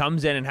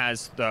 comes in and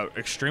has the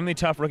extremely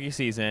tough rookie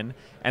season,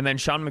 and then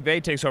Sean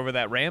McVay takes over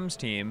that Rams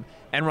team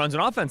and runs an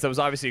offense that was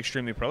obviously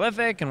extremely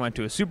prolific and went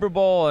to a Super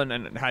Bowl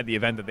and had the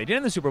event that they did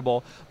in the Super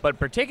Bowl, but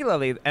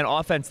particularly an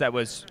offense that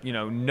was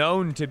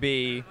known to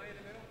be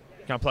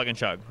kind of plug and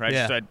chug, right?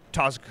 Just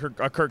toss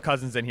Kirk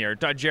Cousins in here,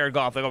 Jared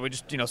Goff, we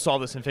just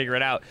solve this and figure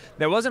it out.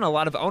 There wasn't a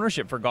lot of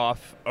ownership for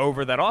Goff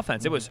over that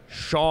offense. It was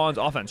Sean's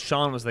offense.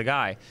 Sean was the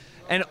guy.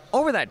 And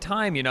over that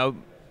time,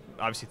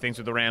 obviously things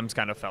with the Rams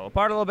kind of fell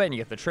apart a little bit, and you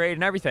get the trade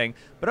and everything.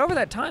 But over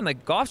that time,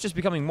 Goff's just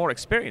becoming more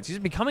experienced. He's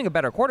becoming a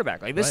better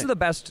quarterback. This is the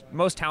best,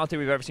 most talented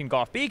we've ever seen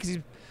Goff be, because he's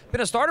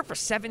been a starter for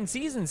 7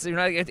 seasons.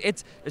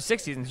 It's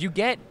 6 seasons. You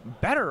get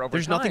better over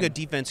There's time. nothing a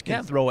defense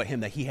can throw at him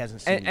that he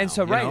hasn't seen. And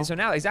so so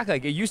now exactly,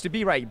 it used to be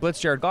you blitz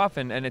Jared Goff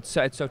and it's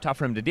so tough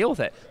for him to deal with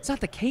it. It's not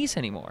the case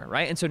anymore,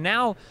 right? And so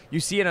now you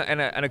see in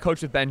a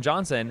coach with Ben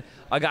Johnson,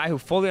 a guy who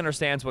fully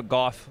understands what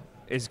Goff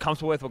is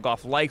comfortable with, what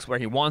Goff likes, where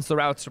he wants the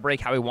routes to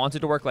break, how he wants it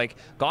to work.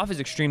 Goff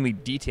is extremely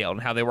detailed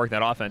in how they work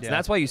that offense. And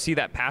that's why you see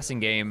that passing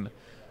game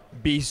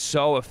be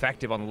so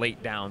effective on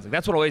late downs.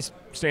 That's what always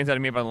stands out to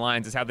me about the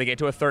Lions, is how they get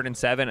to a 3rd and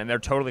 7 and they're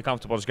totally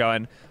comfortable just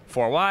going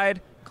 4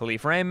 wide,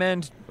 Khalif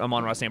Raymond,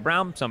 Amon-Ra St.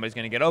 Brown, somebody's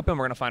going to get open,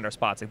 we're going to find our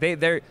spots.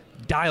 They're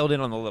dialed in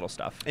on the little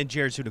stuff. And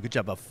Jared's doing a good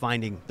job of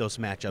finding those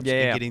matchups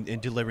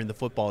and delivering the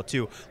football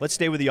too. Let's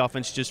stay with the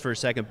offense just for a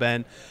second,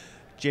 Ben.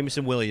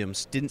 Jameson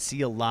Williams, didn't see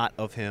a lot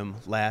of him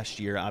last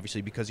year,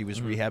 obviously because he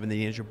was rehabbing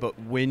the injury. But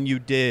when you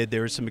did,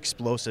 there was some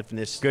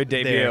explosiveness. Good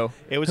debut. There.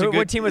 It was a good.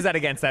 What team was that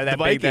against? The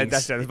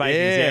Vikings. The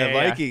Vikings.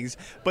 Vikings.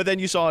 But then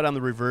you saw it on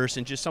the reverse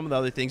and just some of the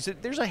other things.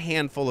 There's a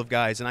handful of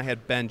guys, and I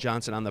had Ben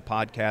Johnson on the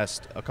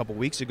podcast a couple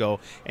weeks ago,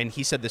 and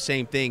he said the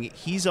same thing.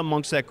 He's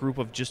amongst that group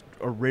of just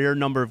a rare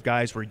number of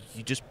guys where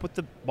you just put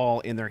the ball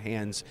in their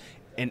hands,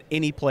 and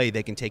any play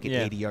they can take it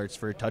 80 yards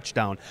for a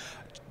touchdown.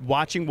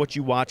 Watching what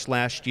you watched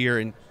last year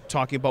and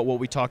talking about what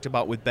we talked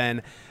about with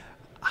Ben,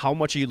 how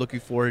much are you looking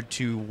forward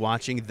to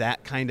watching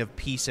that kind of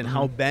piece and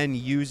how Ben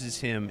uses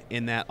him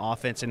in that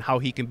offense and how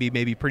he can be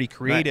maybe pretty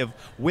creative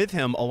with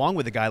him along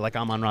with a guy like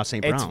Amon-Ra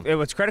St. Brown? It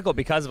was critical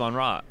because of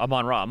Amon-Ra.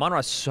 Amon-Ra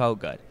is so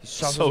good. He's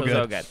so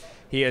good.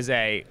 He's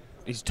a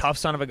tough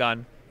son of a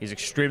gun. He's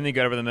extremely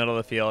good over the middle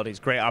of the field. He's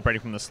great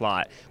operating from the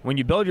slot. When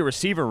you build your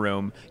receiver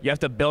room, you have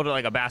to build it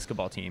like a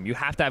basketball team. You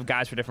have to have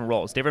guys for different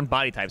roles, different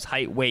body types,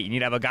 height, weight. You need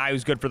to have a guy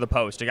who's good for the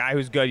post, a guy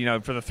who's good,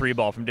 for the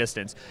 3-ball from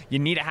distance. You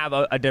need to have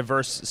a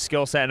diverse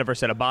skill set and a diverse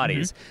set of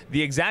bodies.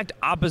 The exact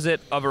opposite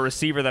of a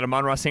receiver that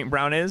Amon-Ra St.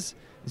 Brown is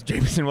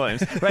Jameson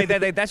Williams, right?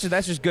 That's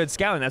just good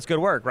scouting. That's good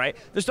work, right?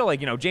 There's still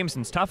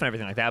Jameson's tough and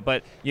everything like that,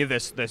 but you have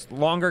this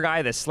longer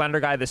guy, this slender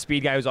guy, this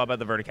speed guy who's all about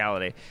the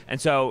verticality. And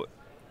so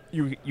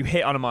you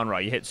hit on Amon-Ra.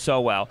 You hit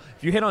so well.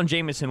 If you hit on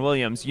Jameson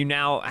Williams, you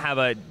now have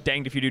a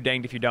danged if you do,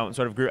 danged if you don't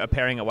sort of a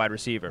pairing at wide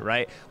receiver,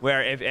 right?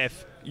 Where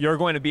if you're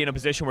going to be in a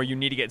position where you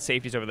need to get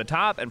safeties over the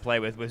top and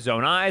play with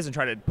zone eyes and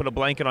try to put a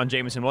blanket on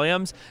Jameson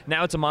Williams,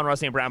 now it's Amon-Ra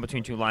St. Brown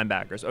between two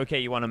linebackers. Okay,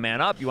 you want to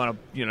man up. You want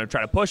to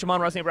try to push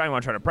Amon-Ra St. Brown. You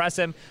want to try to press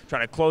him, try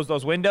to close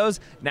those windows.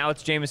 Now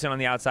it's Jameson on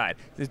the outside.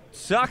 It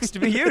sucks to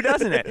be you,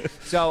 doesn't it?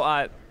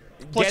 So,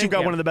 plus, you've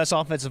got one of the best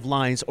offensive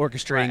lines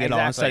orchestrating it all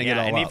and setting it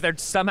all and up. if they're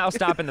somehow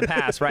stopping the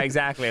pass, right,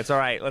 exactly. It's all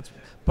right. Let's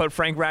put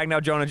Frank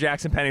Ragnow, Jonah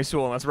Jackson, Penny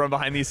Sewell, and let's run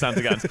behind these sons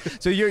of guns.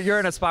 So you're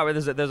in a spot where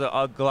there's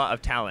a glut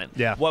of talent.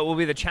 Yeah. What will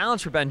be the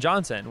challenge for Ben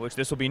Johnson, which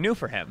this will be new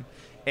for him,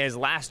 is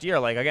last year,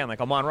 like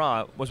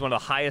Amon-Ra was one of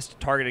the highest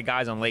targeted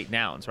guys on late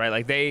downs, right?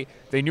 Like they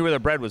knew where their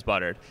bread was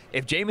buttered.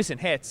 If Jameson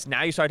hits,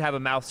 now you start to have a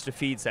mouths to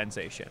feed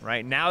sensation,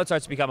 right? Now it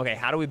starts to become, okay,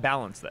 how do we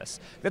balance this?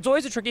 That's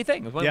always a tricky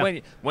thing.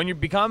 When you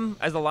become,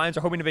 as the Lions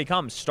are hoping to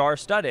become,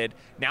 star-studded,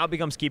 now it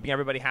becomes keeping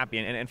everybody happy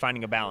and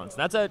finding a balance.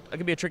 And it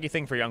can be a tricky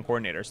thing for young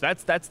coordinators.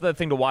 That's the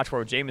thing to watch for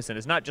with Jameson,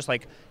 is not just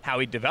like how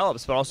he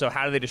develops, but also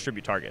how do they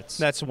distribute targets.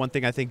 That's one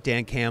thing I think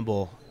Dan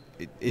Campbell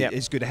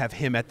is good to have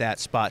him at that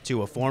spot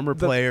too. A former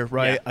player,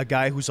 right? A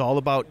guy who's all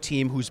about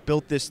team, who's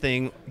built this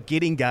thing,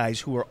 getting guys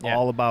who are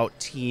all about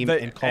team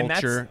and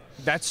culture. And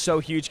that's so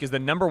huge, because the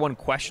number one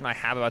question I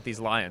have about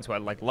these Lions, who I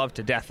love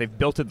to death, they've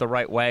built it the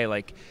right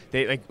way.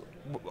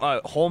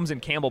 Holmes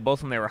and Campbell,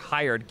 both when they were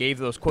hired, gave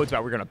those quotes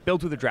about we're going to build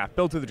through the draft,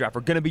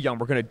 we're going to be young,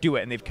 we're going to do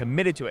it, and they've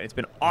committed to it. It's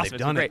been awesome.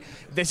 It's been great.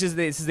 This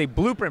is a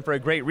blueprint for a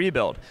great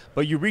rebuild,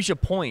 but you reach a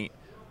point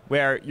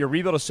where your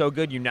rebuild is so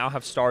good, you now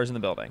have stars in the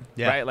building,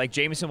 right? Like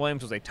Jameson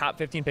Williams was a top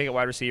 15 pick at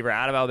wide receiver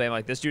out of Alabama.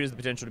 Like, this dude has the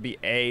potential to be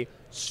a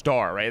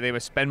star, right? They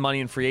would spend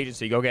money in free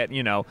agency, go get,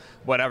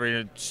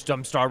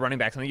 some star running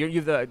back. You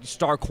have the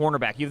star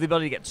cornerback. You have the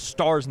ability to get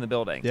stars in the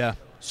building. Yeah.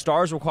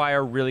 Stars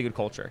require really good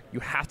culture.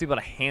 You have to be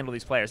able to handle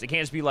these players. It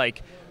can't just be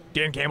like,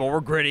 Dan Campbell,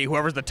 we're gritty.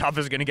 Whoever's the toughest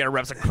is going to get a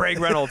reps. Like Craig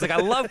Reynolds. I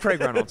love Craig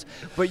Reynolds.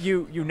 But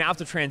you now have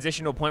to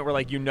transition to a point where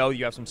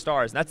you have some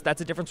stars. And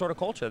that's a different sort of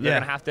culture that they're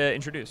going to have to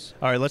introduce.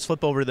 All right, let's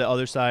flip over to the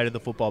other side of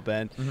the football,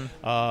 Ben.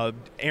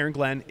 Aaron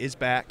Glenn is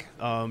back.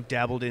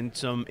 Dabbled in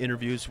some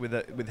interviews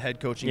with head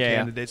coaching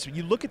candidates.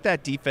 You look at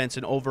that defense,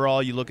 and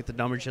overall, you look at the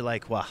numbers. You're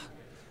like, wow,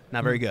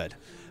 not very good.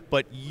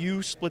 But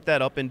you split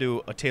that up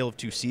into a tale of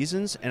two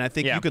seasons, and I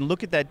think you can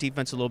look at that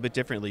defense a little bit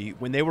differently.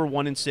 When they were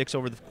 1-6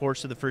 over the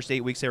course of the first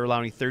 8 weeks, they were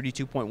allowing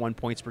 32.1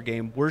 points per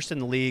game, worst in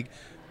the league,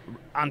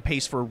 on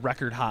pace for a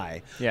record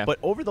high. Yeah. But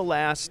over the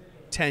last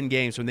 10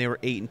 games, when they were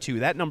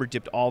 8-2, that number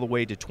dipped all the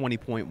way to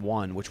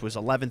 20.1, which was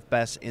 11th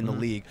best in the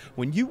league.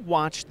 When you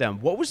watched them,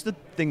 what was the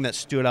thing that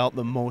stood out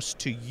the most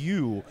to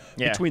you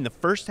between the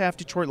first half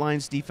Detroit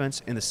Lions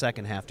defense and the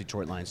second half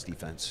Detroit Lions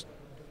defense?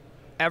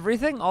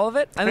 Everything, all of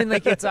it. I mean,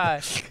 it's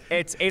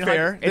 800.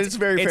 Fair. It's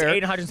very fair.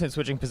 800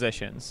 switching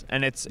positions,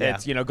 and it's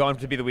going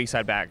to be the weak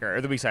side back or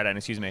the weak side end,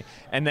 excuse me.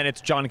 And then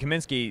it's John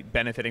Kaminsky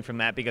benefiting from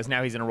that, because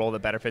now he's in a role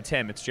that better fits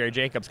him. It's Jerry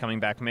Jacobs coming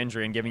back from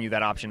injury and giving you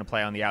that option to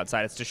play on the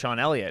outside. It's Deshaun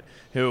Elliott,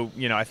 who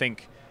I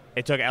think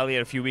it took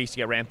Elliott a few weeks to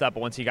get ramped up, but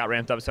once he got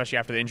ramped up, especially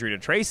after the injury to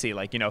Tracy,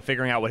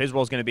 figuring out what his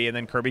role is going to be, and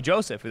then Kirby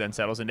Joseph, who then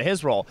settles into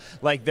his role.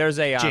 There's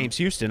a James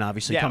Houston,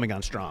 obviously coming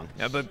on strong.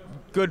 Yeah, but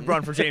good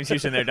run for James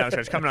Houston there down the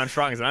stretch. Coming on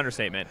strong is an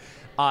understatement.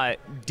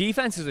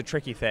 Defense is a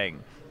tricky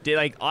thing.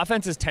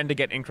 Offenses tend to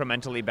get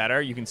incrementally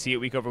better. You can see it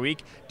week over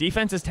week.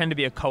 Defenses tend to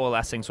be a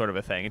coalescing sort of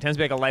a thing. It tends to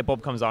be like a light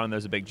bulb comes on and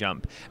there's a big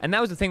jump. And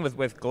that was the thing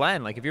with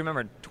Glenn. If you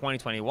remember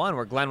 2021,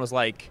 where Glenn was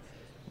like,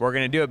 we're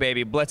going to do it,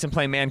 baby. Blitz and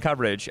play man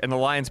coverage. And the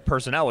Lions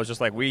personnel was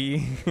just like,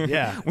 we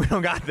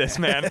don't got this,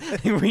 man.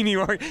 We need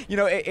more.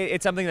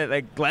 It's something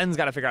that Glenn's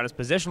got to figure out. His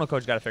positional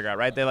coach got to figure out,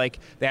 right?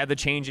 They had the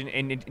change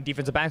in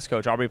defensive backs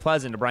coach, Aubrey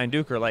Pleasant to Brian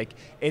Duker.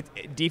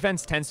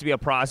 Defense tends to be a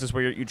process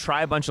where you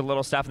try a bunch of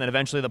little stuff, and then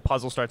eventually the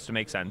puzzle starts to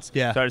make sense.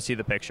 Yeah. Start to see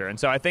the picture. And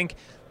so I think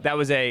that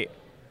was a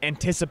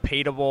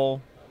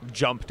anticipatable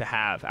jump to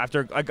have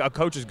after a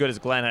coach as good as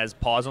Glenn has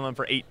paused on them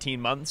for 18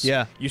 months.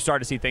 You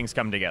start to see things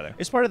come together.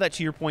 It's part of that,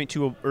 to your point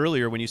too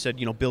earlier when you said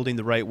building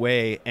the right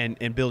way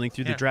and building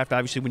through the draft.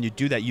 Obviously, when you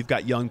do that, you've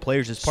got young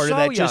players. It's part of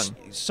that, just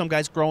some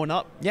guys growing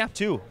up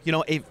too.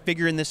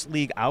 Figuring this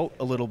league out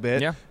a little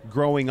bit,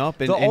 growing up,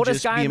 and the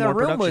oldest just guy being in their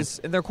more room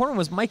in their corner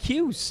was Mike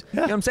Hughes. You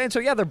know what I'm saying?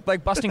 So they're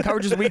busting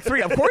coverages week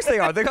 3. Of course they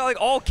are. They got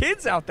all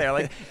kids out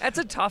there. That's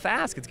a tough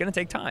ask. It's going to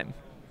take time.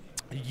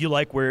 You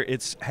like where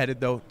it's headed,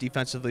 though,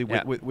 defensively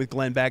with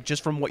Glenn back,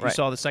 just from what you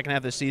saw the second half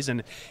of the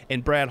season.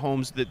 And Brad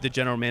Holmes, the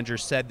general manager,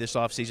 said this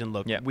offseason,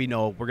 look, we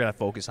know we're going to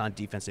focus on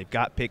defense. They've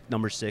got pick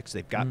number 6.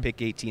 They've got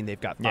pick 18. They've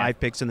got 5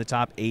 picks in the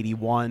top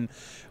 81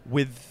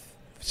 with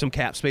some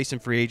cap space in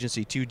free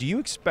agency, too. Do you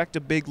expect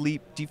a big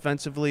leap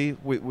defensively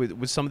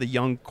with some of the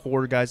young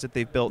core guys that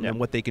they've built and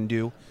what they can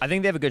do? I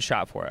think they have a good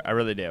shot for it. I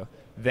really do.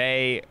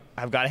 They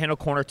have got to handle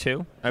corner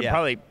 2.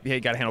 Probably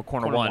got to handle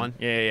corner 1.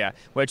 Yeah.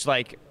 Which,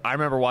 like, I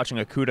remember watching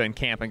Okudah in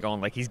camp and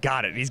going, like, he's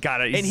got it. He's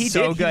and he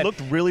so did. Good. He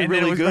looked really,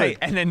 really good. Great.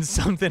 And then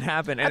something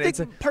happened. And I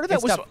think part of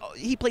that was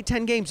he played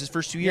 10 games his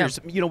first 2 years.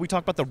 You know, we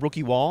talked about the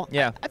rookie wall.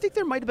 Yeah. I think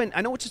there might have been.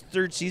 I know it's his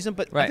 3rd season,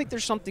 but I think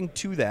there's something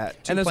to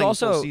that. And there's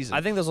also,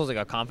 I think there's also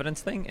like a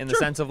confidence thing in the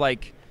sense of,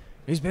 like,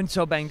 he's been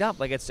so banged up.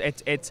 Like, it's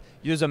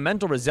there's a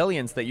mental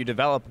resilience that you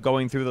develop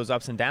going through those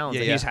ups and downs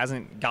that he just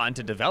hasn't gotten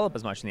to develop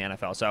as much in the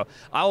NFL. So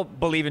I'll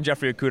believe in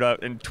Jeffrey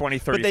Okudah in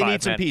 2035. But they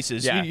need some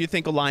pieces. Yeah. You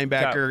think a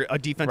linebacker, a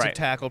defensive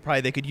tackle,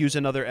 probably they could use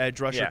another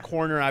edge rusher.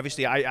 Corner,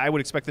 obviously, I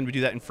would expect them to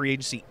do that in free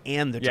agency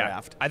and the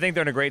draft. I think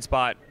they're in a great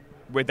spot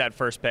with that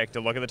first pick to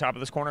look at the top of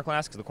this corner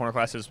class, because the corner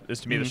class is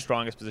to me the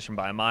strongest position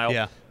by a mile.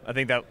 Yeah. I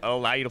think that will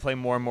allow you to play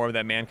more and more of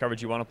that man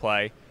coverage you want to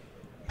play.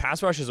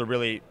 Pass rush is a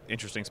really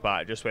interesting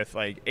spot, just with,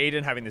 like,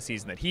 Aiden having the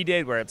season that he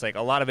did, where it's like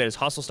a lot of it is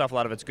hustle stuff, a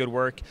lot of it's good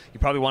work. You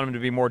probably want him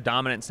to be more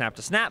dominant snap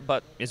to snap,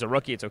 but as a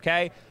rookie, it's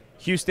okay.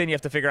 Houston, you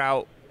have to figure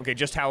out, okay,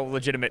 just how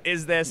legitimate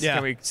is this?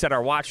 Can we set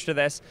our watch to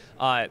this?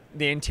 The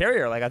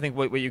interior, like, I think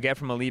what you get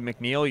from Aleem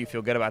McNeil, you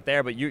feel good about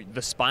there, but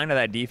the spine of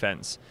that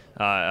defense,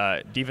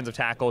 defensive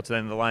tackle to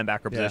then the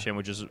linebacker position,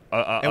 which is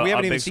and we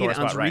haven't even seen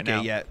Anzarike right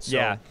now yet. So.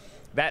 Yeah.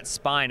 That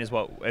spine is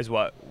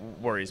what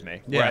worries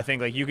me. Where I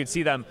think, like, you could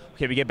see them,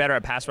 okay, we get better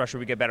at pass rush or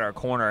we get better at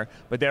corner,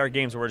 but there are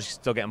games where we're just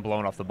still getting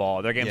blown off the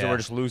ball. There are games where we're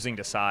just losing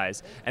to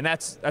size. And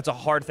that's a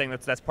hard thing.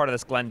 That's part of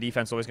this Glenn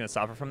defense, always going to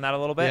suffer from that a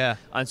little bit. Yeah.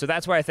 And so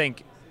that's where I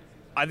think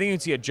you can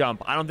see a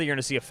jump. I don't think you're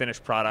going to see a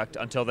finished product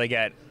until they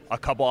get a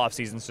couple off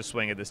seasons to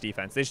swing at this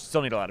defense. They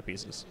still need a lot of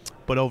pieces.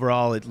 But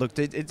overall,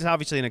 it's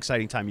obviously an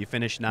exciting time. You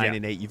finish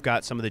 9-8. You've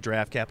got some of the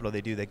draft capital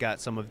they do. They got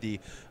some of the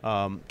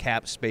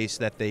cap space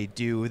that they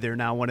do. They're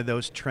now one of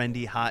those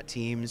trendy hot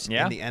teams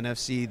in the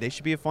NFC. They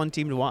should be a fun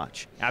team to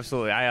watch.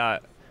 Absolutely.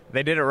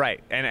 They did it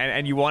right,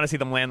 and you want to see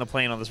them land the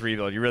plane on this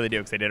rebuild. You really do,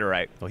 because they did it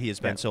right. Well, he is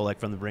Ben Solak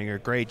from The Ringer.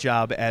 Great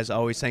job, as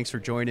always. Thanks for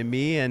joining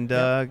me, and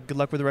good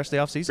luck with the rest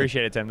of the offseason.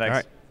 Appreciate it, Tim. Thanks. All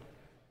right.